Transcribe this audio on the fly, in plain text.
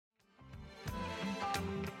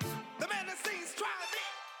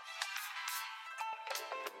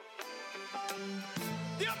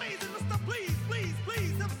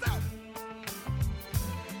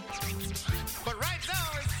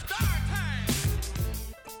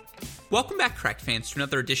Welcome back, Cracked fans, to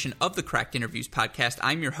another edition of the Cracked Interviews podcast.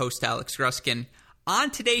 I'm your host, Alex Gruskin.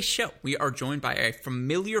 On today's show, we are joined by a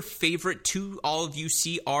familiar favorite to all of you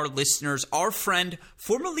CR listeners, our friend,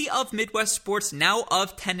 formerly of Midwest Sports, now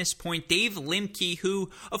of Tennis Point, Dave Limke, who,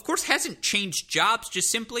 of course, hasn't changed jobs,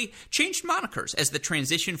 just simply changed monikers as the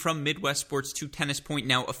transition from Midwest Sports to Tennis Point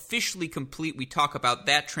now officially complete. We talk about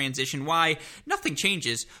that transition, why nothing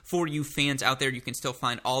changes for you fans out there. You can still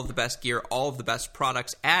find all of the best gear, all of the best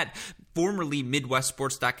products at formerly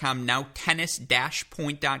MidwestSports.com, now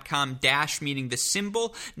tennis-point.com, dash meaning the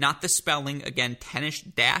symbol, not the spelling. Again,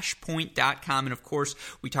 tennis-point.com. And of course,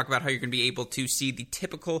 we talk about how you're going to be able to see the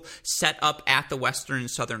typical setup at the Western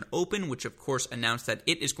and Southern Open, which of course announced that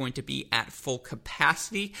it is going to be at full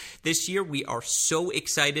capacity this year. We are so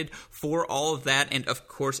excited for all of that. And of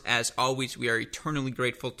course, as always, we are eternally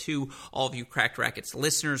grateful to all of you Cracked Racquets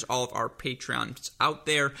listeners, all of our Patreons out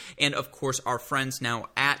there, and of course, our friends now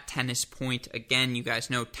at Tennis Point. Again, you guys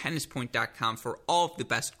know tennispoint.com for all of the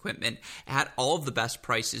best equipment at all of the best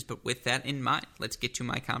prices. But with that in mind, let's get to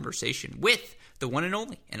my conversation with the one and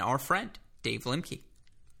only and our friend, Dave Limke.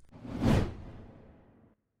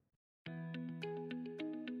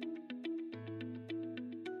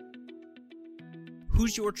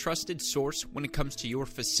 Who's your trusted source when it comes to your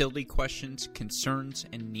facility questions, concerns,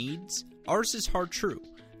 and needs? Ours is Hard True,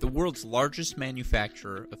 the world's largest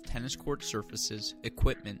manufacturer of tennis court surfaces,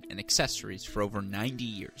 equipment, and accessories for over 90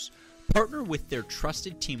 years. Partner with their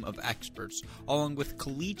trusted team of experts, along with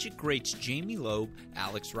collegiate greats Jamie Loeb,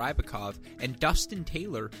 Alex Rybakov, and Dustin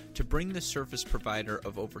Taylor, to bring the service provider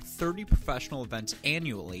of over 30 professional events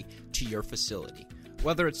annually to your facility.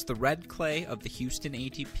 Whether it's the red clay of the Houston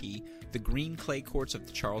ATP, the green clay courts of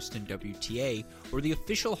the Charleston WTA, or the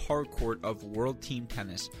official hard court of World Team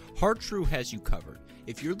Tennis, Hard True has you covered.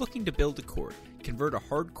 If you're looking to build a court, convert a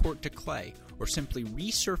hard court to clay, or simply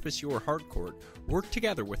resurface your hard court, work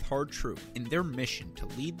together with Hard True in their mission to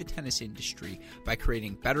lead the tennis industry by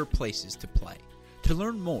creating better places to play. To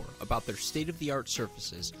learn more about their state-of-the-art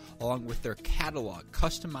surfaces, along with their catalog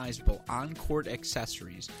customizable on-court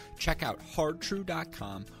accessories, check out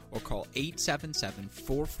hardtrue.com or call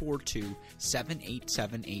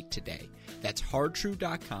 877-442-7878 today. That's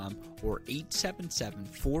hardtrue.com or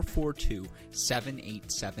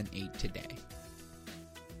 877-442-7878 today.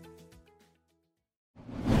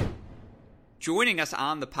 Joining us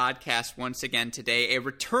on the podcast once again today, a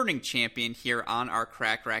returning champion here on our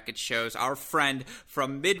Cracked Racquet shows, our friend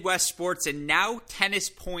from Midwest Sports and now Tennis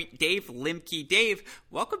Point, Dave Limke. Dave,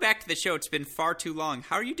 welcome back to the show. It's been far too long.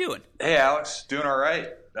 How are you doing? Hey, Alex. Doing all right.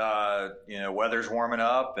 Weather's warming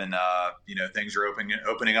up and, things are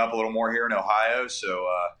opening up a little more here in Ohio. So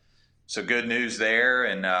good news there.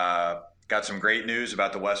 And got some great news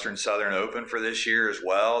about the Western Southern Open for this year as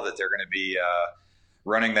well, that they're going to be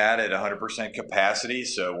running that at 100% capacity.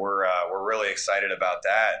 So we're really excited about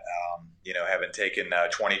that. Having taken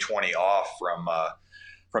 2020 off from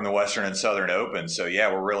the Western and Southern Open. So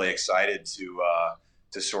yeah, we're really excited to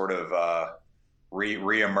sort of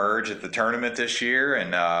re-emerge at the tournament this year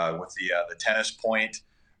and with the Tennis Point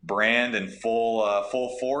brand in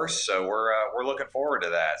full force. So we're looking forward to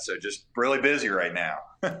that. So just really busy right now.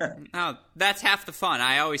 Oh, that's half the fun.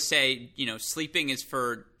 I always say, sleeping is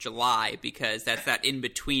for July because that's that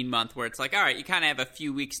in-between month where it's like, all right, you kind of have a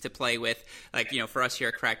few weeks to play with. Like, for us here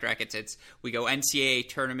at Cracked Racquets, we go NCAA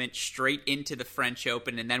tournament straight into the French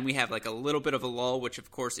Open, and then we have like a little bit of a lull, which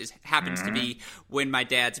of course happens to be when my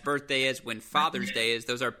dad's birthday is, when Father's Day is.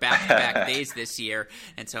 Those are back-to-back days this year.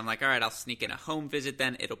 And so I'm like, all right, I'll sneak in a home visit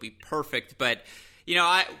then. It'll be perfect. But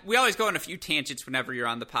we always go on a few tangents whenever you're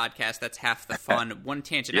on the podcast. That's half the fun. One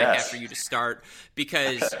tangent I have for you to start,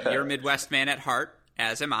 because you're a Midwest man at heart,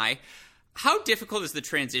 as am I. How difficult is the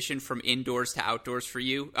transition from indoors to outdoors for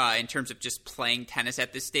you in terms of just playing tennis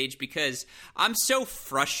at this stage? Because I'm so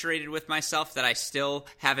frustrated with myself that I still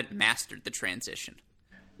haven't mastered the transition.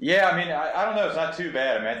 Yeah, I don't know. It's not too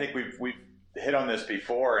bad. I think we've hit on this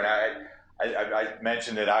before, and I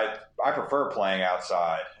mentioned that I prefer playing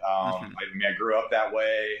outside. I grew up that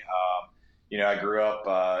way. I grew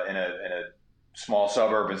up in a small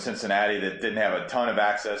suburb in Cincinnati that didn't have a ton of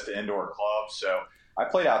access to indoor clubs. So I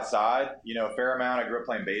played outside, a fair amount. I grew up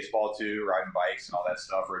playing baseball too, riding bikes and all that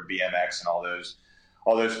stuff, rode BMX and all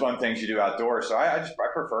those fun things you do outdoors. So I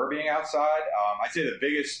prefer being outside. I'd say the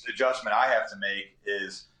biggest adjustment I have to make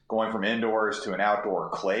is going from indoors to an outdoor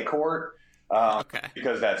clay court.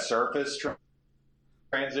 Because that surface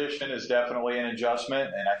transition is definitely an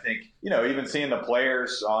adjustment, and I think even seeing the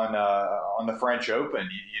players on the French Open,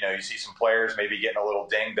 you see some players maybe getting a little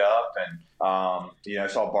dinged up, and I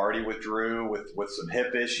saw Barty withdrew with some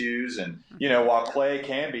hip issues, and while clay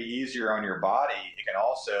can be easier on your body, it can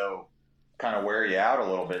also kind of wear you out a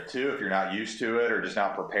little bit too if you're not used to it or just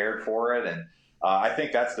not prepared for it, and I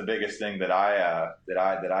think that's the biggest thing that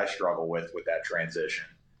I struggle with that transition.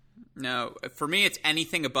 No, for me, it's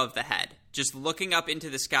anything above the head. Just looking up into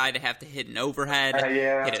the sky to have to hit an overhead,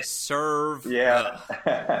 hit a serve. Yeah.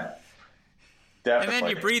 Definitely.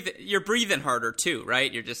 And then you're breathing harder too, right?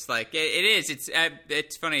 You're just like, it is.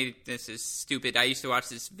 It's funny. This is stupid. I used to watch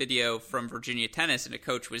this video from Virginia Tennis, and a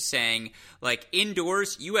coach was saying, like,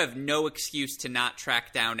 indoors, you have no excuse to not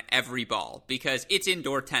track down every ball because it's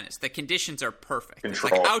indoor tennis. The conditions are perfect.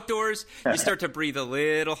 Control. It's like outdoors, you start to breathe a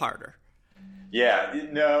little harder. Yeah,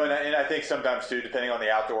 no, and I think sometimes too, depending on the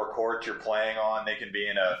outdoor courts you're playing on, they can be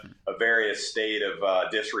in a various state of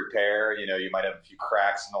disrepair. You might have a few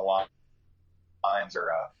cracks in the lines, or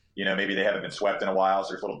maybe they haven't been swept in a while,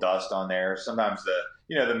 so there's a little dust on there. Sometimes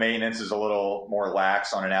the maintenance is a little more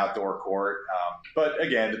lax on an outdoor court, but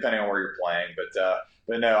again, depending on where you're playing.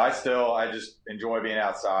 But no, I just enjoy being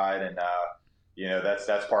outside, and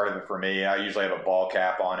that's part of it for me. I usually have a ball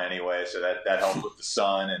cap on anyway, so that helps with the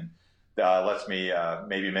sun and lets me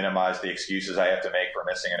maybe minimize the excuses I have to make for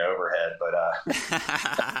missing an overhead.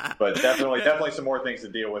 But definitely some more things to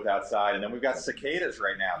deal with outside. And then we've got cicadas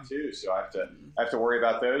right now too, so I have to worry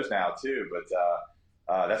about those now too.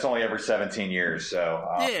 But that's only every 17 years, so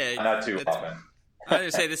not too often. I was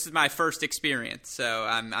going to say, this is my first experience, so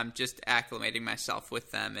I'm just acclimating myself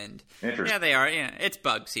with them, and yeah, they are. It's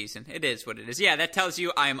bug season. It is what it is. Yeah, that tells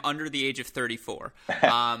you I am under the age of 34.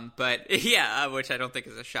 But yeah, which I don't think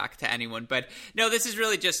is a shock to anyone. But no, this is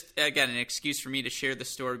really just, again, an excuse for me to share the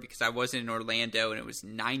story because I was in Orlando and it was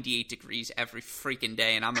 98 degrees every freaking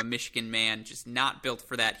day, and I'm a Michigan man, just not built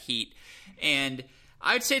for that heat. And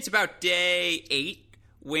I would say it's about day 8.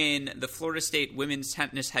 When the Florida State women's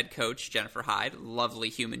tennis head coach, Jennifer Hyde, lovely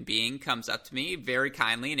human being, comes up to me very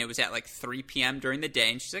kindly, and it was at like 3 p.m. during the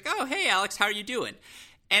day, and she's like, "Oh, hey, Alex, how are you doing?"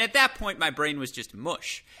 And at that point, my brain was just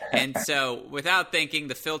mush. And so without thinking,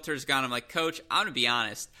 the filter's gone. I'm like, "Coach, I'm going to be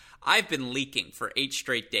honest. I've been leaking for 8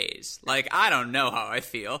 straight days. Like, I don't know how I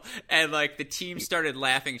feel." And, like, the team started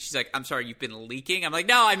laughing. She's like, "I'm sorry, you've been leaking?" I'm like,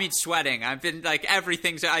 "No, I mean sweating. I've been, like,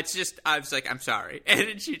 everything's – I was like, "I'm sorry." And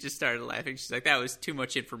then she just started laughing. She's like, "That was too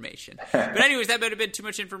much information." But anyways, that might have been too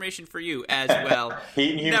much information for you as well.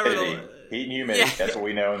 Heat and humidity. Heat and humidity. Yeah. That's what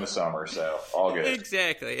we know in the summer, so all good.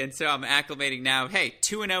 Exactly. And so I'm acclimating now. Hey,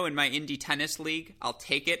 2-0 in my Indy Tennis League. I'll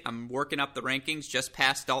take it. I'm working up the rankings just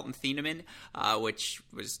past Dalton Thieneman, which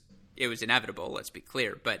was – it was inevitable, let's be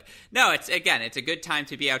clear. But no, it's a good time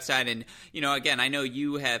to be outside. And, again, I know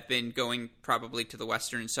you have been going probably to the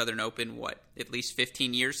Western and Southern Open, at least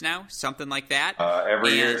 15 years now? Something like that?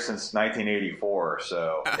 Every year since 1984,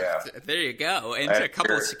 so yeah. There you go. And a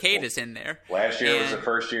couple of cicadas in there. Last year was the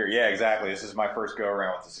first year. Yeah, exactly. This is my first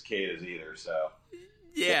go-around with the cicadas either, so.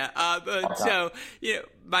 Yeah, so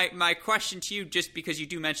my question to you, just because you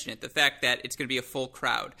do mention it, the fact that it's going to be a full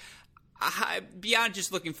crowd, beyond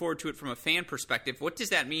just looking forward to it from a fan perspective, what does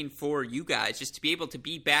that mean for you guys, just to be able to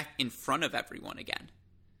be back in front of everyone again?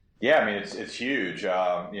 Yeah, I mean, it's huge.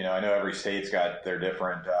 I know every state's got their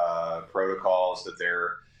different protocols that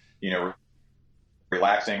they're,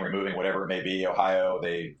 relaxing, removing, whatever it may be. Ohio,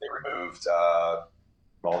 they removed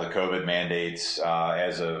all the COVID mandates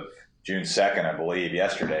as of June 2nd, I believe,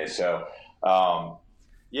 yesterday. So,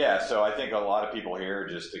 so I think a lot of people here are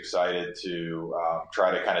just excited to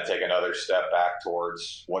try to kind of take another step back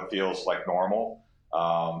towards what feels like normal.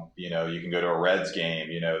 You can go to a Reds game,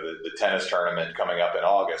 the tennis tournament coming up in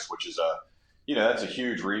August, which is that's a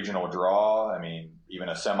huge regional draw. I mean, even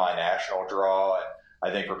a semi-national draw. And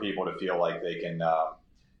I think for people to feel like they can,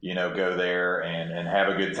 go there and have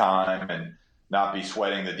a good time and not be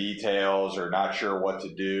sweating the details or not sure what to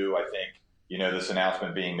do. I think, this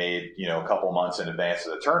announcement being made, a couple months in advance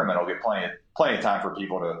of the tournament will get plenty of time for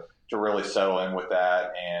people to really settle in with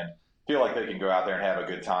that and feel like they can go out there and have a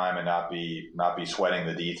good time and not be sweating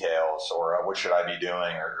the details or what should I be doing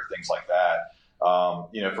or things like that.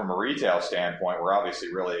 From a retail standpoint, we're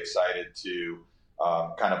obviously really excited to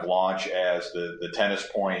kind of launch as the Tennis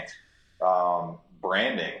Point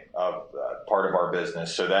branding of part of our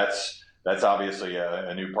business. So that's obviously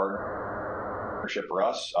a new partnership for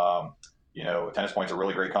us. Tennis Point's a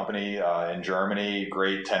really great company in Germany,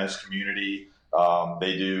 great tennis community.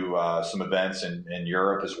 They do some events in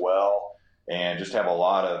Europe as well, and just have a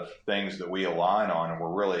lot of things that we align on, and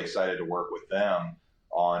we're really excited to work with them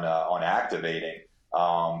on activating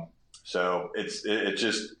So it's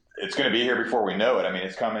going to be here before we know it. I mean,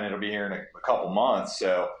 it's coming. It'll be here in a couple months.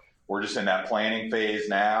 So we're just in that planning phase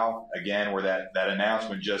now. Again, where that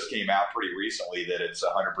announcement just came out pretty recently that it's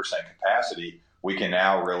 100% capacity. We can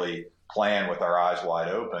now really plan with our eyes wide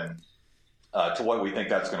open to what we think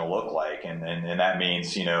that's going to look like. And that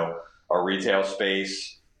means, our retail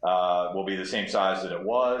space will be the same size that it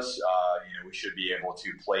was. We should be able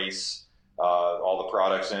to place all the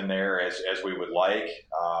products in there as we would like.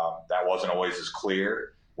 That wasn't always as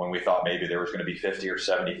clear when we thought maybe there was going to be 50 or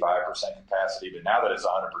 75% capacity. But now that it's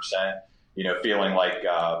 100%, feeling like,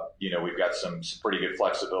 we've got some pretty good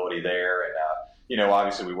flexibility there. And,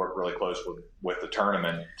 obviously we work really close with the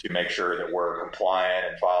tournament to make sure that we're compliant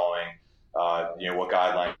and following, what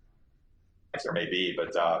guidelines there may be.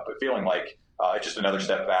 But feeling like it's just another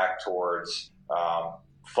step back towards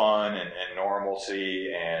fun and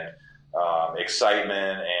normalcy and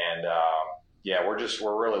excitement. And,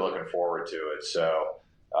 we're really looking forward to it. So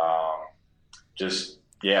we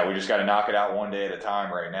just got to knock it out one day at a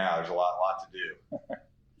time right now. There's a lot to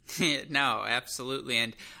do. No, absolutely.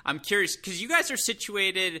 And I'm curious because you guys are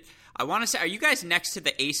situated, I want to say, are you guys next to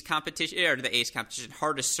the ACE competition,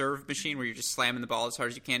 hardest serve machine where you're just slamming the ball as hard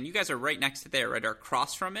as you can? You guys are right next to there, right? Or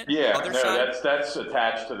across from it? Yeah, that's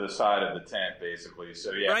attached to the side of the tent, basically.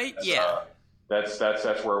 So yeah, right? That's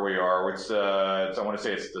where we are. It's I want to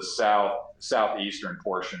say it's the southeastern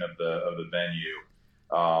portion of the venue.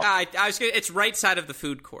 It's right side of the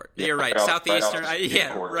food court. You're right. Southeastern.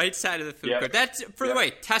 Right side of the food court. That's, the way,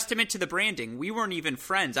 testament to the branding. We weren't even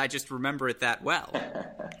friends. I just remember it that well.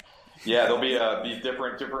 Yeah, there'll be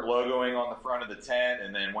different logoing on the front of the tent,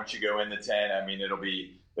 and then once you go in the tent, I mean, it'll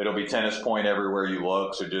be Tennis Point everywhere you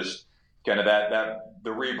look. So just kind of the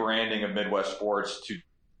rebranding of Midwest Sports to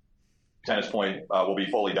Tennis Point will be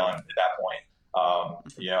fully done at that point.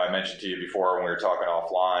 I mentioned to you before when we were talking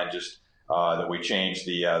offline, just that we changed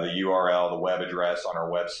the URL, the web address on our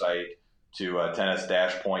website to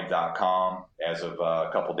tennis-point.com as of a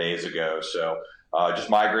couple days ago. So just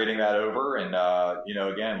migrating that over, and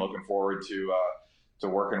again, looking forward to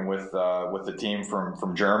working with the team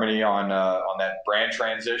from Germany on that brand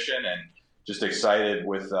transition, and just excited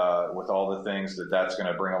with all the things that's going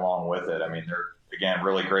to bring along with it. I mean, they're, again,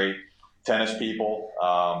 really great tennis people.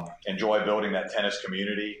 Enjoy building that tennis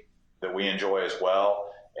community that we enjoy as well.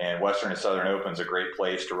 And Western and Southern Open is a great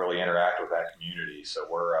place to really interact with that community. So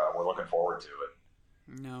we're looking forward to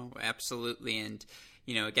it. No, absolutely. And,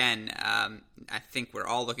 again, I think we're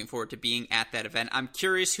all looking forward to being at that event. I'm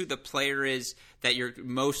curious who the player is that you're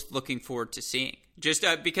most looking forward to seeing. Just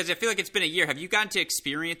because I feel like it's been a year. Have you gotten to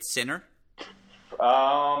experience Sinner?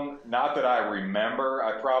 Not that I remember.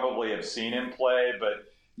 I probably have seen him play. But,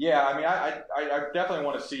 yeah, I mean, I definitely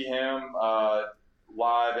want to see him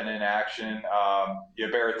live and in action.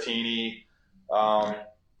 Berrettini,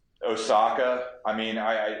 Osaka. I mean,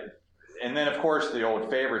 and then of course the old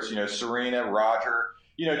favorites, Serena, Roger,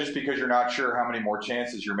 just because you're not sure how many more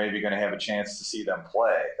chances you're maybe going to have a chance to see them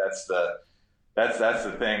play. That's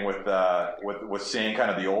the thing with seeing kind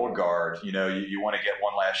of the old guard. You want to get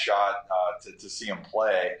one last shot to see them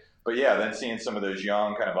play. But yeah, then seeing some of those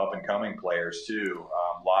young kind of up and coming players too,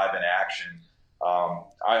 live in action.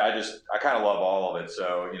 I kind of love all of it.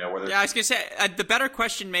 So, whether I was going to say, the better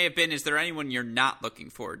question may have been, is there anyone you're not looking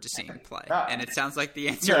forward to seeing play? And it sounds like the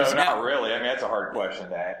answer is no. Not really. I mean, that's a hard question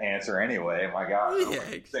to answer anyway. My God,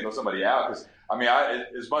 single somebody out. Because, I mean,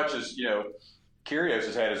 as much as, Kyrgios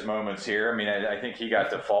has had his moments here. I mean, I think he got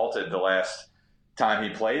defaulted the last time he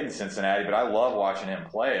played in Cincinnati, but I love watching him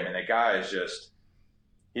play. I mean, the guy is just,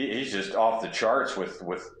 he's just off the charts with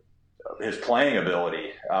his playing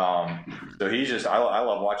ability. So I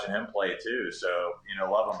love watching him play too. So,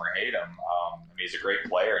 love him or hate him. I mean, he's a great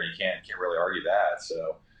player, and you can't really argue that.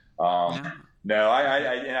 So, no,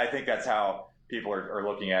 I think that's how people are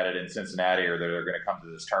looking at it in Cincinnati, or they're going to come to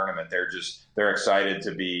this tournament. They're excited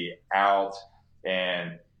to be out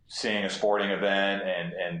and seeing a sporting event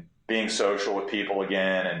and being social with people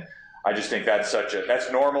again. And I just think that's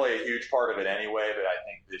normally a huge part of it anyway, but I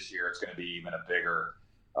think this year it's going to be even a bigger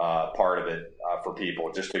part of it for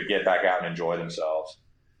people, just to get back out and enjoy themselves.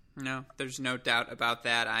 No, there's no doubt about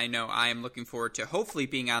that. I know I am looking forward to hopefully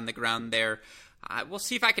being on the ground there. We'll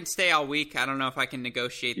see if I can stay all week. I don't know if I can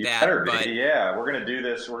negotiate that. But yeah, we're gonna do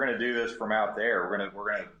this. We're gonna do this from out there. We're gonna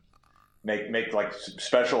make like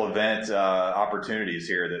special event opportunities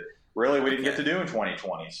here that really we didn't get to do in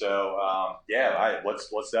 2020. So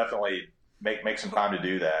let's definitely make some time to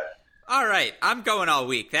do that. All right, I'm going all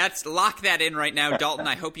week. Lock that in right now, Dalton.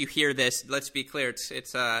 I hope you hear this. Let's be clear.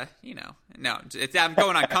 I'm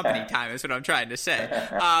going on company time. Is what I'm trying to say.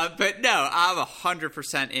 But no, I'm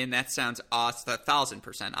 100% in. That sounds awesome,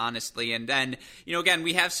 1,000%, honestly. And then, again,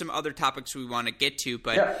 we have some other topics we want to get to.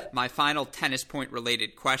 But my final tennis point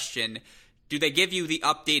related question: do they give you the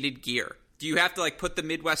updated gear? Do you have to put the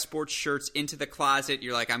Midwest Sports shirts into the closet?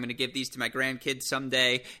 You're like, I'm going to give these to my grandkids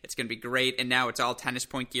someday. It's going to be great. And now it's all Tennis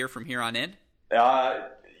Point gear from here on in? Yeah,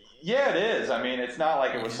 it is. I mean, it's not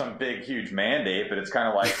like it was some big, huge mandate, but it's kind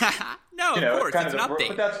of like, no, of course, it's an update.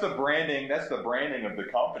 But that's the branding. That's the branding of the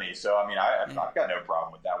company. So, I mean, I've got no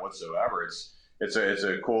problem with that whatsoever. It's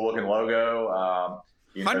a cool looking logo.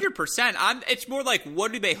 100%. It's more like,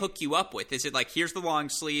 what do they hook you up with? Is it like, here's the long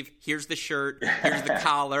sleeve, here's the shirt, here's the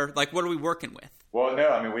collar? Like, what are we working with? Well, no,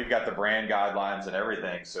 I mean, we've got the brand guidelines and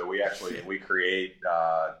everything. So we create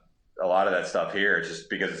a lot of that stuff here. It's just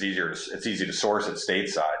because it's easy to source it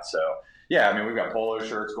stateside. So yeah, I mean, we've got polo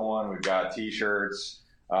shirts going, we've got t-shirts,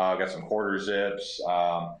 we've got some quarter zips.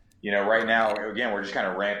 Right now, again, we're just kind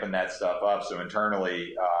of ramping that stuff up. So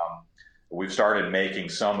internally, we've started making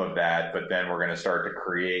some of that, but then we're going to start to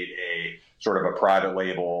create a sort of a private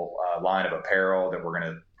label line of apparel that we're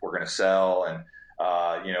going to sell, and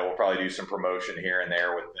we'll probably do some promotion here and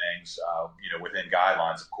there with things, within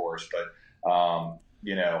guidelines, of course. But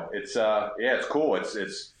it's cool.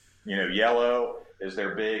 It's yellow is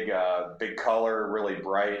their big color, really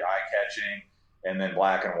bright, eye catching, and then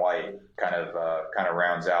black and white kind of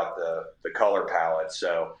rounds out the color palette.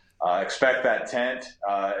 So. Expect that tent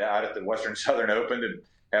out at the Western Southern Open to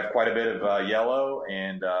have quite a bit of yellow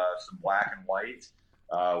and some black and white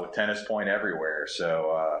with Tennis Point everywhere.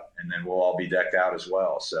 So, and then we'll all be decked out as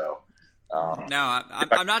well. So, no,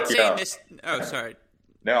 I'm not saying this. Oh, sorry.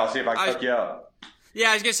 No, I'll see if I can hook you up.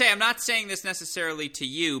 Yeah, I was going to say, I'm not saying this necessarily to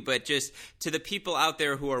you, but just to the people out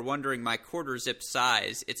there who are wondering my quarter zip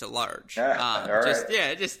size, it's a large. All right.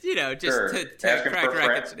 Sure. to crack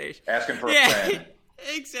reconciliation. Asking for a friend.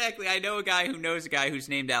 Exactly. I know a guy who knows a guy who's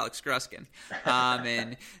named Alex Gruskin.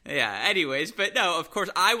 Anyways, but no, of course,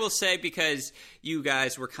 I will say, because you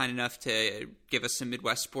guys were kind enough to give us some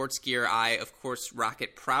Midwest sports gear, I, of course, rock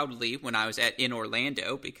it proudly when I was in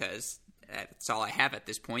Orlando, because that's all I have at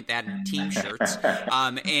this point, that and team shirts.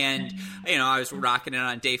 I was rocking it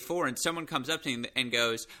on day 4, and someone comes up to me and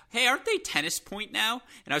goes, "Hey, aren't they Tennis Point now?"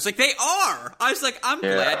 And I was like, "They are." I was like, "I'm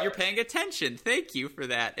glad you're paying attention. Thank you for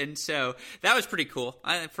that." And so that was pretty cool,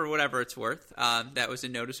 for whatever it's worth. That was a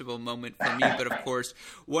noticeable moment for me. But of course,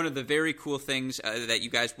 one of the very cool things that you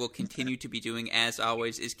guys will continue to be doing, as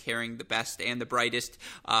always, is carrying the best and the brightest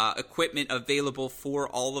equipment available for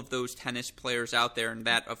all of those tennis players out there. And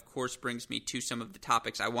that, of course, brings me to some of the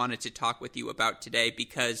topics I wanted to talk with you about today,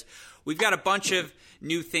 because we've got a bunch of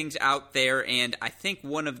new things out there, and I think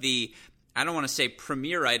one of the, I don't want to say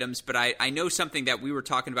premier items, but I know something that we were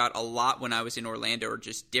talking about a lot when I was in Orlando are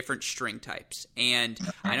just different string types. And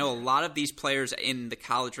I know a lot of these players in the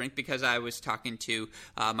college rink, because I was talking to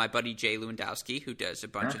my buddy Jay Lewandowski, who does a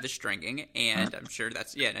bunch of the stringing, and I'm sure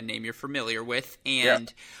that's a name you're familiar with.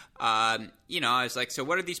 And I was like, so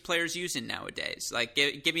what are these players using nowadays? Like,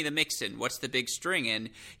 give me the mix in. What's the big string?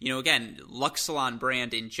 And, again, Luxilon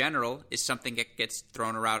brand in general is something that gets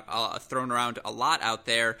thrown around a lot out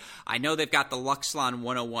there. I know they've got the Luxilon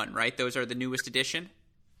 101, right? Those are the newest edition?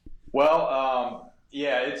 Well,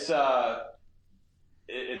 it's a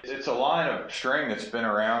line of string that's been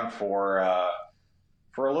around for a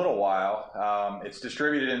little while. It's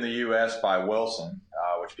distributed in the U.S. by Wilson,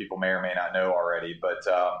 which people may or may not know already, but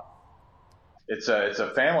it's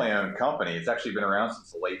a family-owned company. It's actually been around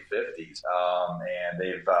since the late 50s, and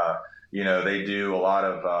they do a lot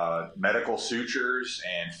of medical sutures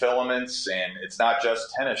and filaments, and it's not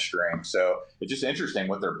just tennis string. So it's just interesting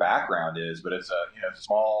what their background is. But it's a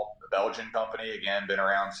small Belgian company, again, been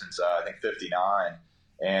around since I think '59,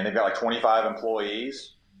 and they've got like 25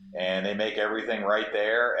 employees. And they make everything right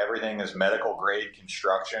there. Everything is medical grade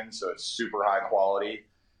construction, so it's super high quality.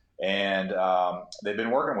 And they've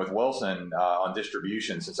been working with Wilson on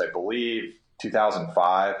distribution since, I believe, 2005.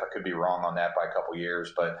 I could be wrong on that by a couple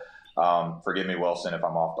years, but forgive me, Wilson, if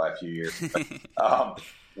I'm off by a few years.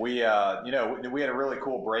 We had a really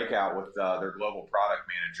cool breakout with their global product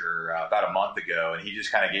manager about a month ago, and he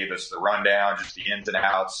just kind of gave us the rundown, just the ins and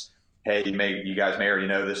outs. Hey, you guys may already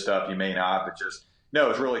know this stuff, you may not, but just. No, it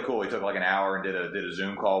was really cool. He took like an hour and did a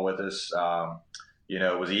Zoom call with us.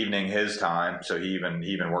 It was evening his time, so he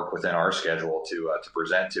even worked within our schedule to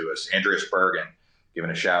present to us. Andreas Bergen, giving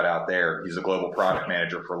a shout out there. He's the global product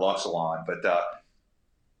manager for Luxilon. But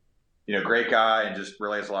great guy and just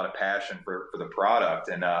really has a lot of passion for the product.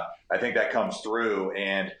 And I think that comes through.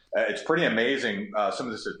 And it's pretty amazing, some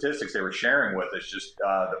of the statistics they were sharing with us, just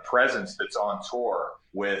the presence that's on tour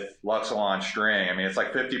with Luxilon string. I mean, it's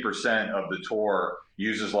like 50% of the tour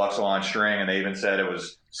uses Luxilon string, and they even said it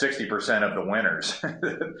was 60% of the winners,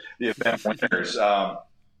 the event winners,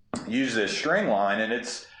 use this string line. And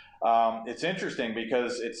it's interesting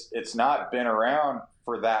because it's not been around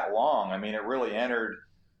for that long. I mean, it really entered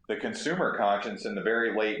the consumer conscience in the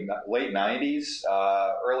very late 90s,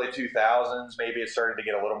 early 2000s. Maybe it started to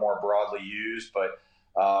get a little more broadly used, but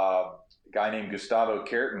a guy named Gustavo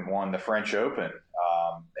Kuerten won the French Open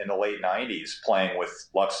in the late 90s playing with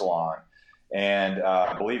Luxilon. And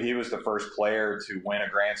I believe he was the first player to win a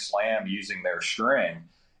Grand Slam using their string.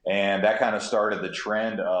 And that kind of started the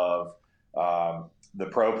trend of the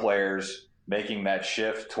pro players making that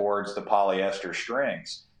shift towards the polyester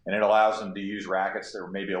strings. And it allows them to use rackets that are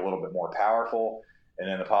maybe a little bit more powerful. And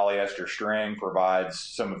then the polyester string provides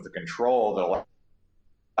some of the control that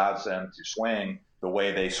allows them to swing the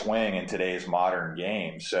way they swing in today's modern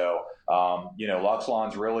game. So,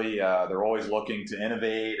 Luxilon's really, they're always looking to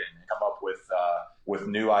innovate and come up with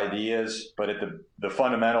new ideas. But the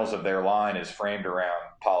fundamentals of their line is framed around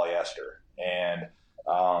polyester. And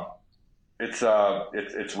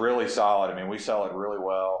it's really solid. I mean, we sell it really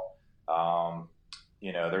well.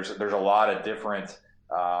 There's a lot of different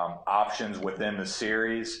options within the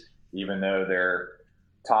series, even though they're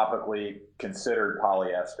topically considered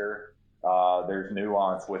polyester. There's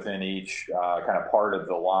nuance within each kind of part of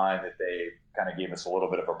the line that they kind of gave us a little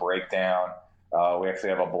bit of a breakdown. We actually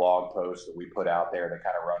have a blog post that we put out there that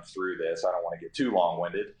kind of runs through this. I don't want to get too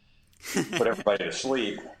long-winded, put everybody to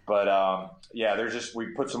sleep. But we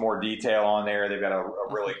put some more detail on there. They've got a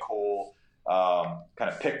really cool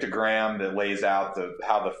kind of pictogram that lays out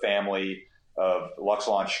how the family of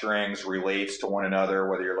Luxilon strings relates to one another,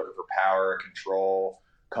 whether you're looking for power, control,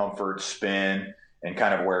 comfort, spin, and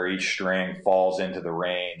kind of where each string falls into the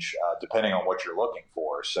range, depending on what you're looking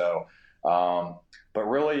for. So, but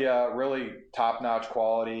really top-notch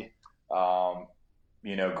quality,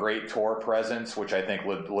 great tour presence, which I think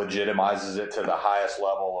legitimizes it to the highest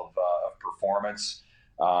level of performance.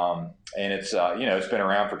 And it's been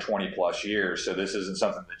around for 20 plus years. So this isn't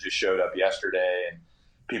something that just showed up yesterday and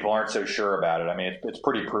people aren't so sure about it. I mean, it's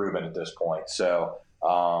pretty proven at this point. So,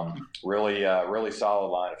 really solid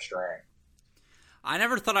line of string. I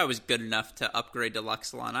never thought I was good enough to upgrade to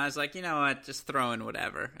Luxilon. I was like, you know what, just throw in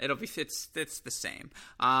whatever. It's the same.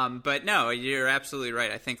 But no, you're absolutely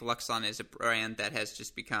right. I think Luxilon is a brand that has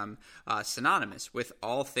just become synonymous with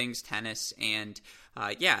all things tennis. And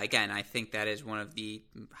again, I think that is one of the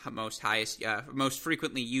most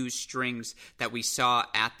frequently used strings that we saw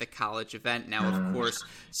at the college event. Now, of course,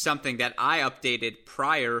 something that I updated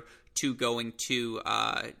prior to going to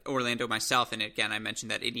Orlando myself. And again, I mentioned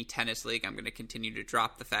that any tennis league, I'm going to continue to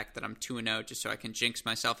drop the fact that I'm 2-0 just so I can jinx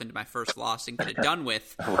myself into my first loss and get it done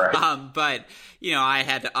with. Right. But, I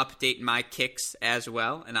had to update my kicks as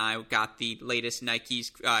well. And I got the latest Nikes.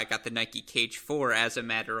 I got the Nike Cage 4 as a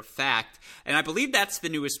matter of fact. And I believe that's the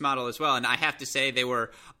newest model as well. And I have to say they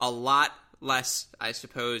were a lot less, I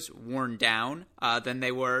suppose, worn down than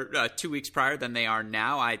they were 2 weeks prior than they are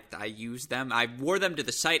now. I used them. I wore them to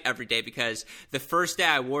the site every day because the first day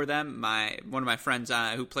I wore them, one of my friends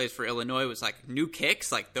who plays for Illinois was like, new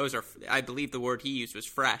kicks? Like, those are, I believe the word he used was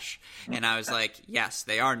fresh. And I was like, yes,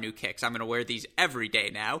 they are new kicks. I'm going to wear these every day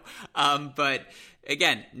now. But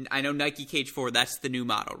again, I know Nike Cage 4, that's the new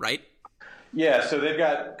model, right? Yeah, so they've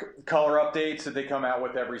got color updates that they come out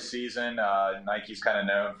with every season. Nike's kind of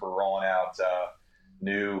known for rolling out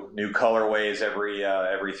new colorways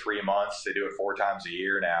every 3 months. They do it 4 times a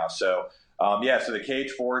year now. So so the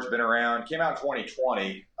Cage 4 has been around, came out in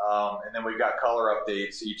 2020, and then we've got color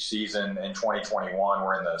updates each season. In 2021,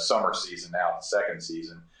 we're in the summer season now, the second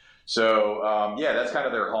season. So that's kind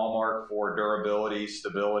of their hallmark for durability,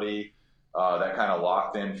 stability, that kind of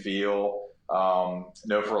locked-in feel.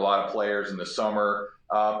 For a lot of players in the summer,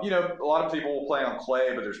 a lot of people will play on clay,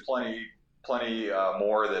 but there's plenty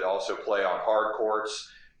more that also play on hard courts,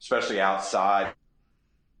 especially outside.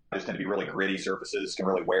 Just tend to be really gritty surfaces, can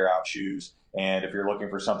really wear out shoes. And if you're looking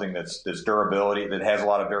for something that's durability, that has a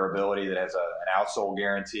lot of durability, that has an outsole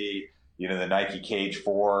guarantee, the Nike Cage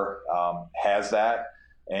 4 has that.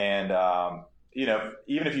 And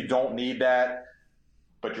even if you don't need that,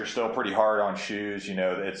 but you're still pretty hard on shoes,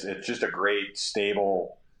 it's just a great,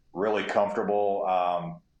 stable, really comfortable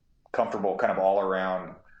kind of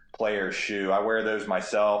all-around player's shoe. I wear those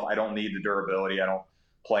myself. I don't need the durability. I don't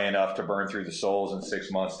play enough to burn through the soles in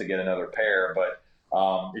 6 months to get another pair. But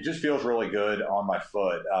It just feels really good on my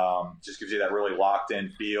foot. Just gives you that really locked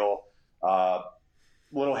in feel. A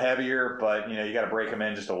little heavier, but you got to break them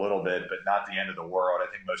in just a little bit, but not the end of the world.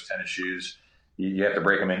 I think most tennis shoes, you have to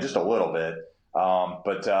break them in just a little bit.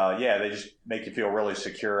 But they just make you feel really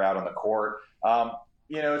secure out on the court.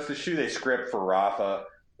 It's the shoe they script for Rafa.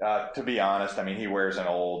 To be honest, I mean, he wears an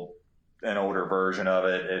older version of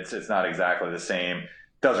it. It's not exactly the same.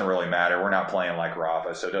 Doesn't really matter. We're not playing like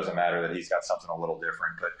Rafa, so it doesn't matter that he's got something a little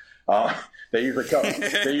different. But they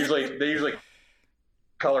usually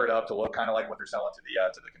color it up to look kind of like what they're selling to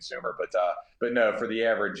the consumer. But no, for the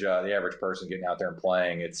average person getting out there and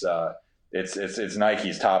playing, it's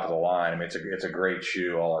Nike's top of the line. I mean, it's a great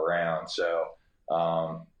shoe all around. So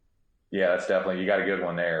that's definitely, you got a good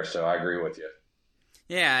one there. So I agree with you.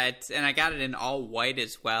 Yeah, and I got it in all white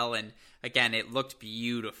as well. And again, it looked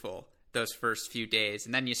beautiful those first few days,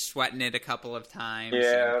 and then you sweating it a couple of times.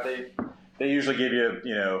 Yeah, they usually give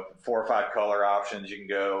you 4 or 5 color options. You can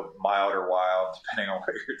go mild or wild depending on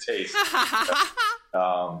what your taste.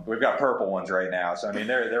 We've got purple ones right now, so I mean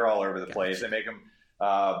they're all over the place. They make them.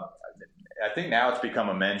 I think now it's become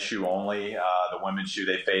a men's shoe only. The women's shoe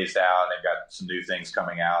they phased out. They've got some new things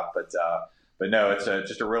coming out, but no, it's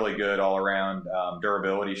just a really good all around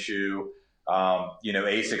durability shoe.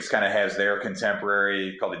 ASICS kind of has their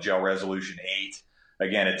contemporary called the Gel Resolution 8.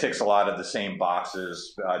 Again, it ticks a lot of the same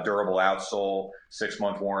boxes. Durable outsole,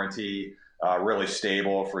 6-month warranty, really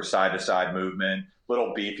stable for side-to-side movement,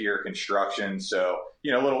 little beefier construction. So,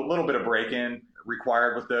 little bit of break-in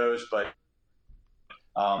required with those, but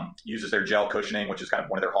uses their gel cushioning, which is kind of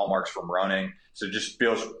one of their hallmarks from running. So it just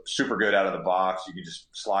feels super good out of the box. You can just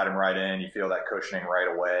slide them right in. You feel that cushioning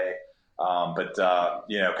right away.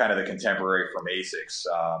 Kind of the contemporary from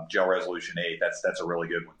ASICS, Gel Resolution 8, that's a really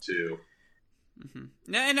good one too.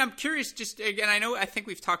 Mm-hmm. And I'm curious, just again, I think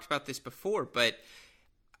we've talked about this before, but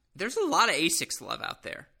there's a lot of ASICS love out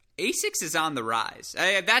there. ASICS is on the rise.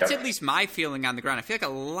 That's at least my feeling on the ground. I feel like a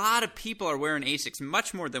lot of people are wearing ASICS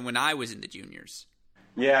much more than when I was in the juniors.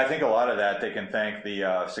 Yeah, I think a lot of that they can thank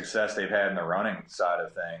the success they've had in the running side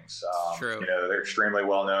of things. True. They're extremely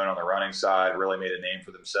well known on the running side, really made a name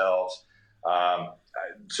for themselves.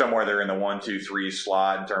 Somewhere they're in the 1, 2, 3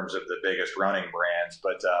 slot in terms of the biggest running brands.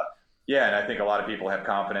 But and I think a lot of people have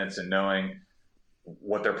confidence in knowing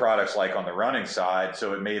what their product's like on the running side.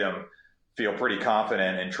 So it made them feel pretty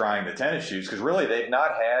confident in trying the tennis shoes, because really they've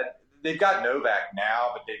got Novak now,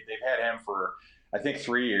 but they've had him for I think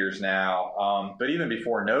 3 years now. But even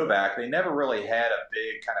before Novak, they never really had a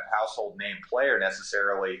big kind of household name player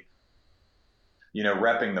necessarily,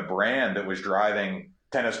 repping the brand that was driving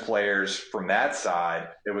tennis players from that side.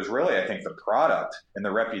 It was really, I think, the product and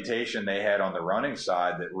the reputation they had on the running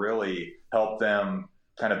side that really helped them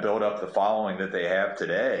kind of build up the following that they have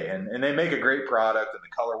today. And they make a great product, and the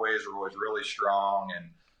colorways are always really strong. And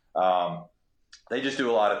they just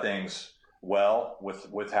do a lot of things well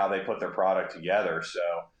with how they put their product together. So,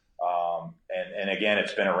 and again,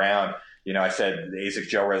 it's been around, I said the ASICS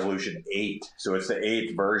Gel Resolution 8. So it's the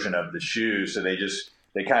 8th version of the shoe. So they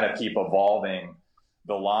kind of keep evolving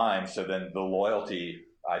the line. So then the loyalty,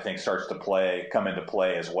 I think, starts to come into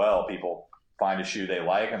play as well. People find a shoe they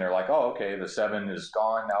like and they're like, oh, okay, the 7 is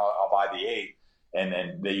gone. Now I'll buy the 8. And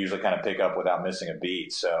then they usually kind of pick up without missing a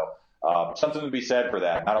beat. So something to be said for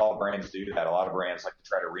that. Not all brands do that. A lot of brands like to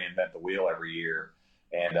try to reinvent the wheel every year.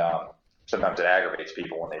 And sometimes it aggravates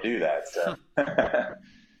people when they do that. So.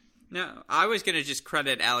 No, I was going to just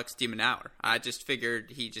credit Alex de Minaur. I just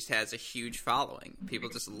figured he just has a huge following. People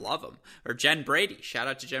just love him. Or Jen Brady. Shout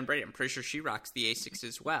out to Jen Brady. I'm pretty sure she rocks the ASICS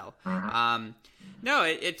as well. No,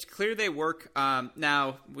 it's clear they work.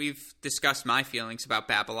 Now, we've discussed my feelings about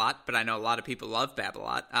Babolat, but I know a lot of people love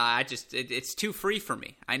Babolat. It's too free for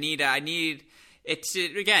me.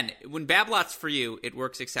 Again, when Babolat's for you, it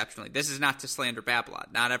works exceptionally. This is not to slander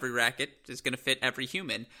Babolat. Not every racket is going to fit every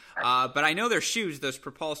human. But I know their shoes, those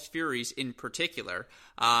Propulse Furies in particular,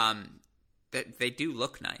 that they do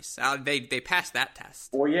look nice. They pass that test.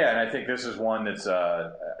 Well, yeah, and I think this is one that's,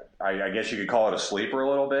 I guess you could call it a sleeper a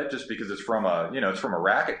little bit, just because it's from a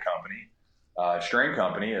racket company, string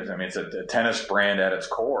company. I mean, it's a tennis brand at its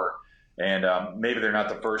core. And maybe they're not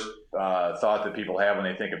the first thought that people have when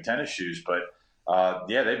they think of tennis shoes, but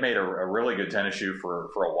they've made a really good tennis shoe for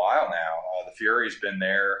a while now. The Fury's been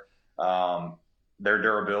there. Their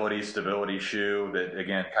durability, stability shoe that,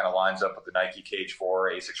 again, kind of lines up with the Nike Cage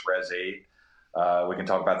 4, ASICS Res 8. We can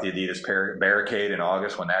talk about the Adidas Barricade in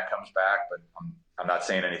August when that comes back, but I'm not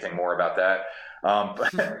saying anything more about that.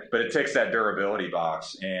 But it ticks that durability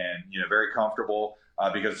box, and very comfortable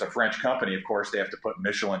because it's a French company. Of course, they have to put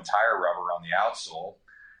Michelin tire rubber on the outsole.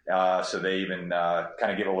 So they even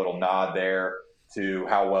kind of give a little nod there to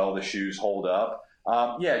how well the shoes hold up.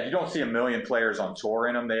 Yeah, you don't see a million players on tour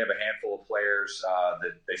in them. They have a handful of players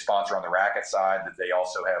that they sponsor on the racket side that they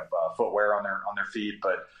also have footwear on their feet.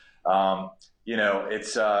 But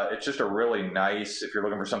it's just a really nice, if you're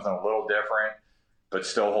looking for something a little different, but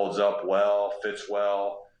still holds up well, fits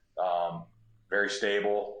well, very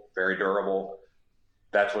stable, very durable.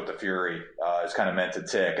 That's what the Fury is kind of meant to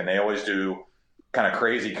tick. And they always do kind of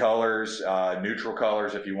crazy colors, neutral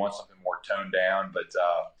colors if you want something more toned down. But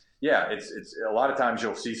yeah, it's a lot of times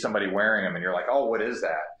you'll see somebody wearing them and you're like, oh, what is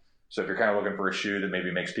that? So if you're kind of looking for a shoe that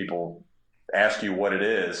maybe makes people ask you what it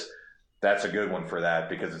is, that's a good one for that,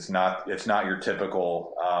 because it's not your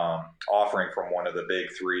typical offering from one of the big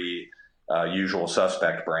three usual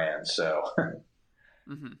suspect brands. So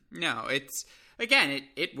no, it's, again,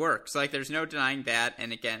 it works. Like, there's no denying that.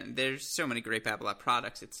 And again, there's so many great Babolat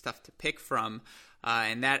products. It's tough to pick from.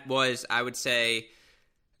 And that was, I would say,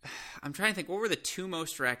 I'm trying to think, what were the two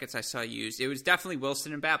most rackets I saw used? It was definitely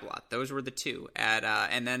Wilson and Babolat. Those were the two.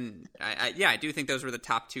 And then, I do think those were the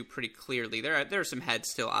top two pretty clearly. There are some heads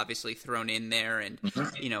still obviously thrown in there, and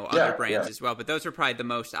other brands as well. But those are probably the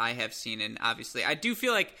most I have seen. And obviously, I do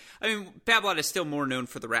feel like, Babolat is still more known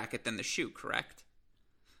for the racket than the shoe, correct?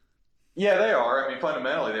 Yeah, they are.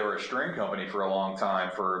 Fundamentally, they were a string company for a long time,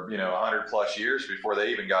 for 100 plus years before they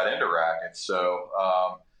even got into rackets. So,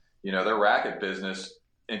 their racket business,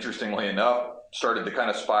 interestingly enough, started to kind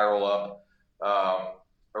of spiral up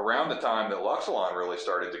around the time that Luxilon really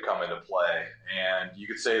started to come into play. And you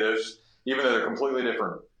could say those, even though they're completely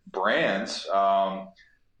different brands,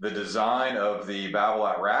 the design of the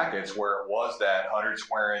Babolat rackets, where it was that 100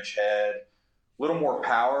 square inch head, a little more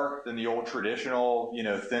power than the old traditional,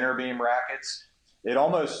 thinner beam rackets, it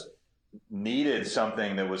almost needed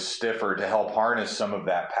something that was stiffer to help harness some of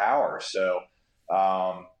that power. So,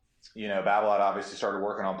 Babolat obviously started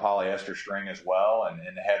working on polyester string as well, and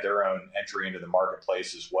had their own entry into the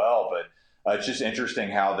marketplace as well. But it's just interesting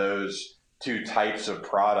how those two types of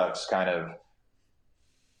products kind of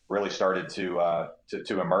really started to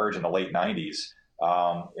emerge in the late 90s.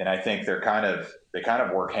 And I think they kind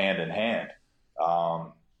of work hand in hand.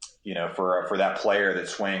 For that player that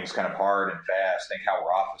swings kind of hard and fast, think how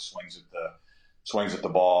Rafa swings at the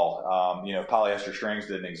ball. If polyester strings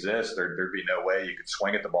didn't exist, there'd be no way you could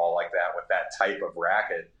swing at the ball like that with that type of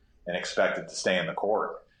racket and expect it to stay in the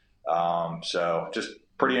court. So just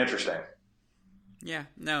pretty interesting. Yeah,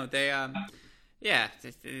 no, they,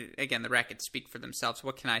 again, the rackets speak for themselves.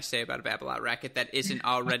 What can I say about a Babolat racket that isn't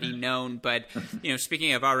already known? But,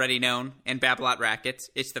 speaking of already known and Babolat rackets,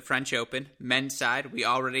 it's the French Open. Men's side, we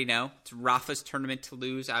already know. It's Rafa's tournament to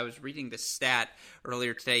lose. I was reading the stat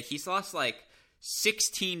earlier today. He's lost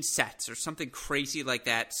 16 sets or something crazy like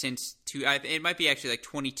that it might be actually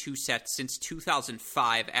 22 sets since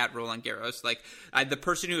 2005 at Roland Garros. The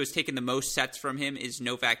person who has taken the most sets from him is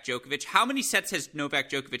Novak Djokovic. How many sets has Novak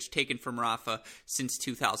Djokovic taken from Rafa since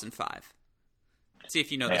 2005? See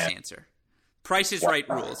if you know this answer. Price is Right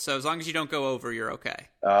rules. So as long as you don't go over, you're okay.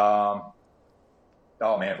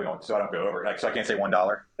 Oh man, so I don't go over. So I can't say $1.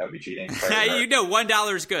 That would be cheating.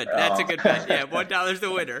 $1 is good. That's a good bet. Yeah, $1 is the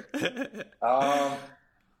winner.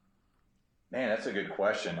 Man, that's a good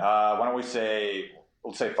question. Why don't let's say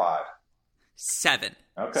 5. 7.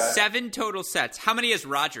 Okay. 7 total sets. How many has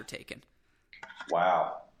Roger taken?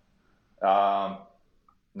 Wow.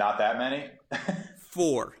 Not that many.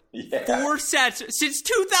 4. Yeah. 4 sets. Since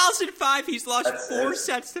 2005, he's lost 4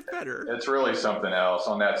 sets to Federer. It's really something else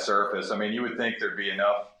on that surface. You would think there'd be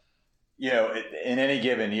enough, in any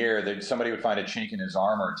given year, that somebody would find a chink in his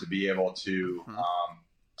armor to be able to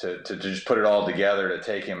to just put it all together to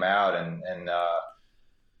take him out. And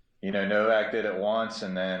Novak did it once,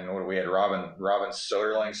 and then we had Robin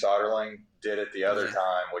Soderling did it the other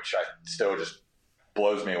time, which still just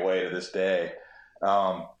blows me away to this day.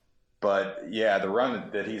 But yeah, the run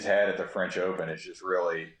that he's had at the French Open is just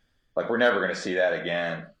really we're never going to see that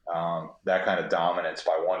again. That kind of dominance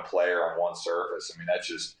by one player on one surface.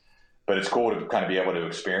 But it's cool to kind of be able to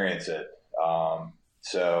experience it.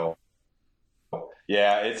 So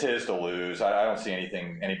yeah, it's his to lose. I don't see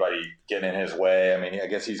anybody getting in his way. I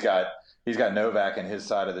guess he's got Novak in his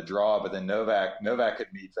side of the draw, but then Novak could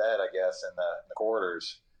meet Fed, I guess, in the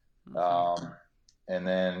quarters. And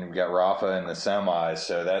then we got Rafa in the semis.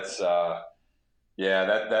 So that's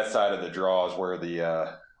that side of the draw is where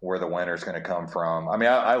the winner's going to come from.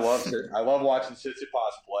 I love watching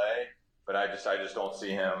Tsitsipas play, but I just don't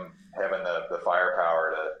see him having the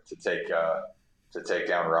firepower to take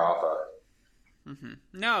down Rafa. Mm-hmm.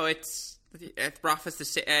 No, Rafa's the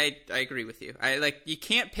same. I agree with you. You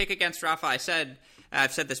can't pick against Rafa. I said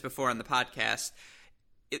I've said this before on the podcast.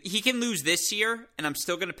 He can lose this year, and I'm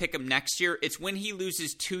still going to pick him next year. It's when he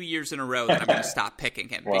loses 2 years in a row that I'm going to stop picking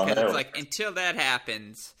him. Because it's like, until that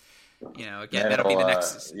happens, again, that'll be the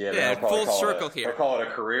next full circle here. They'll call it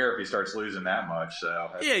a career if he starts losing that much.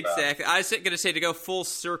 So yeah, exactly. I was going to say, to go full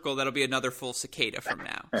circle, that'll be another full cicada from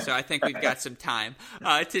now. So I think we've got some time.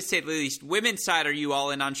 To say the least, women's side, are you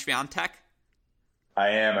all in on Swiatek?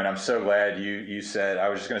 I am, and I'm so glad you said. I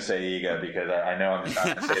was just going to say Iga because I know I'm just not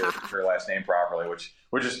going to say her last name properly, which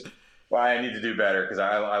is why I need to do better because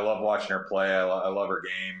I love watching her play. I love her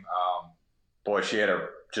game. Boy, she had a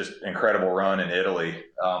just incredible run in Italy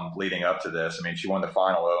leading up to this. I mean, she won the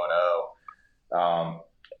final 0-0.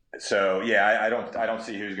 So yeah, I don't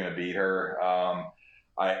see who's going to beat her.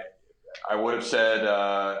 I would have said.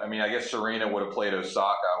 I guess Serena would have played Osaka.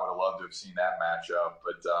 I would have loved to have seen that matchup,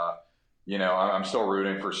 but. I'm still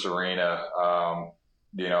rooting for Serena. I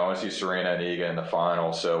want to see Serena and Iga in the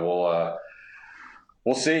final. So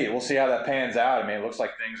we'll see. We'll see how that pans out. I mean, it looks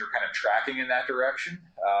like things are kind of tracking in that direction.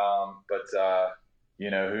 But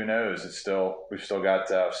who knows? We've still got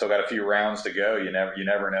a few rounds to go. You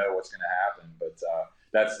never know what's going to happen. But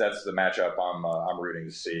that's the matchup I'm rooting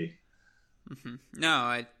to see. Mm-hmm.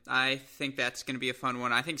 No, I think that's going to be a fun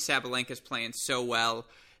one. I think Sabalenka's playing so well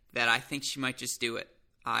that I think she might just do it.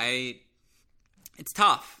 It's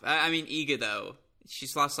tough. I mean, Iga, though,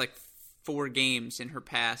 she's lost like 4 games in her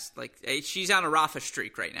past. Like, she's on a Rafa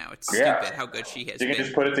streak right now. It's stupid how good she has been. You can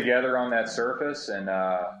just put it together on that surface, and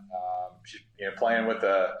she's playing with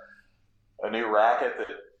a new racket that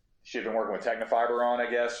she's been working with Technifiber on,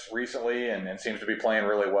 I guess, recently, and seems to be playing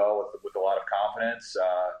really well with a lot of confidence.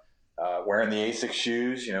 Wearing the ASICS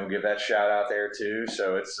shoes, give that shout out there too.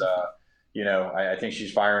 So it's I think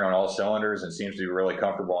she's firing on all cylinders and seems to be really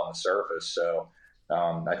comfortable on the surface. So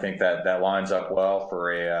I think that lines up well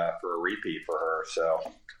for a repeat for her. So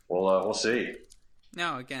we'll see.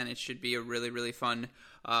 No, again, it should be a really, really fun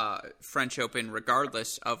French Open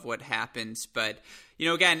regardless of what happens. But,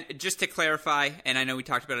 again, just to clarify, and I know we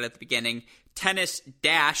talked about it at the beginning, tennis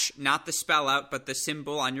dash, not the spell out, but the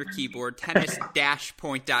symbol on your keyboard,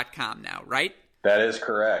 tennis-point.com now, right? That is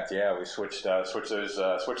correct. Yeah, we switched the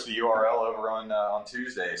URL over on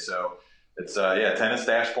Tuesday. So it's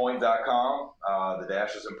tennis-point.com. The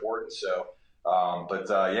dash is important. So,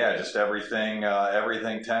 just everything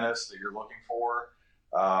tennis that you're looking for.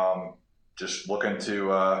 Just looking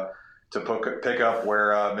to pick up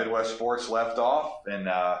where Midwest Sports left off, and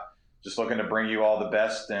just looking to bring you all the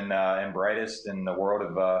best and brightest in the world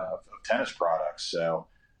of tennis products. So.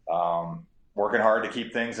 Working hard to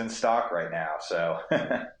keep things in stock right now. So,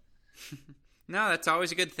 no, that's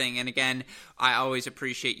always a good thing. And again, I always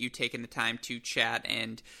appreciate you taking the time to chat.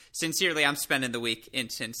 And sincerely, I'm spending the week in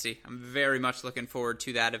Cincy. I'm very much looking forward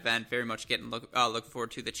to that event. Very much look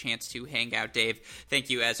forward to the chance to hang out, Dave. Thank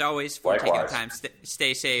you as always for taking the time.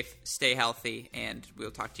 Stay safe, stay healthy, and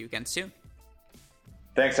we'll talk to you again soon.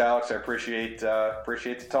 Thanks, Alex. I appreciate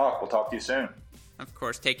the talk. We'll talk to you soon. Of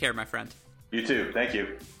course. Take care, my friend. You too. Thank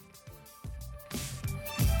you.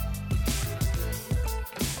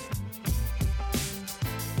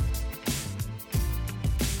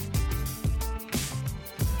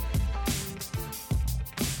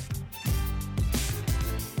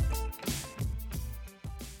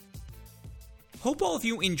 Hope all of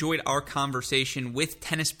you enjoyed our conversation with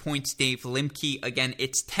Tennis Point's Dave Limke. Again,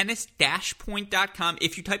 it's tennis-point.com.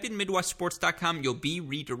 If you type in MidwestSports.com, you'll be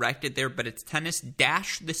redirected there, but it's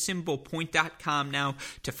tennis-point.com now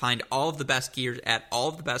to find all of the best gear at all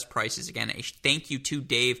of the best prices. Again, a thank you to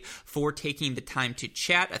Dave for taking the time to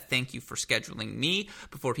chat. A thank you for scheduling me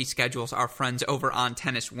before he schedules our friends over on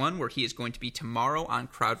Tennis One, where he is going to be tomorrow on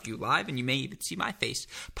CrowdView Live, and you may even see my face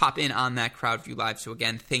pop in on that CrowdView Live. So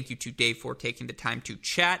again, thank you to Dave for taking the time to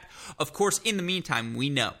chat. Of course, in the meantime, we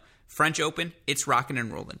know French Open, it's rocking and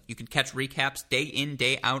rolling. You can catch recaps day in,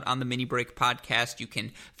 day out on the Mini Break podcast. You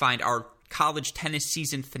can find our college tennis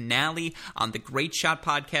season finale on the Great Shot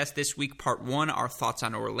podcast this week. Part 1, our thoughts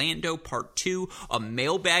on Orlando. Part 2, a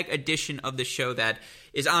mailbag edition of the show that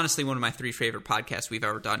is honestly one of my 3 favorite podcasts we've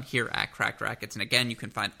ever done here at Cracked Racquets. And again, you can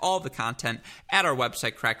find all the content at our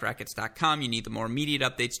website, crackedrackets.com. You need the more immediate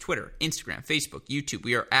updates, Twitter, Instagram, Facebook, YouTube.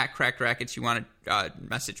 We are at Cracked Racquets. You want to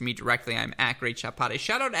message me directly, I'm at Great Shot Pod. A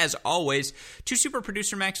shout out, as always, to super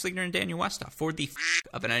producer Max Ligner and Daniel Westoff for the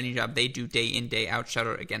of an any job they do day in, day out. Shout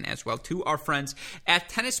out again as well to our friends at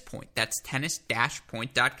Tennis Point. That's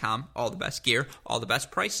tennis-point.com. All the best gear, all the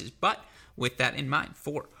best prices. But with that in mind,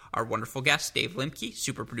 for our wonderful guests, Dave Limke,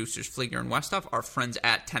 super producers Fligner and Westoff, our friends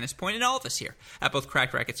at Tennis Point, and all of us here at both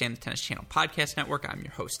Cracked Racquets and the Tennis Channel Podcast Network. I'm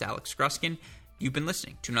your host, Alex Gruskin. You've been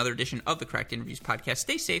listening to another edition of the Cracked Interviews podcast.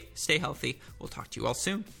 Stay safe, stay healthy. We'll talk to you all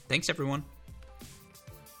soon. Thanks, everyone.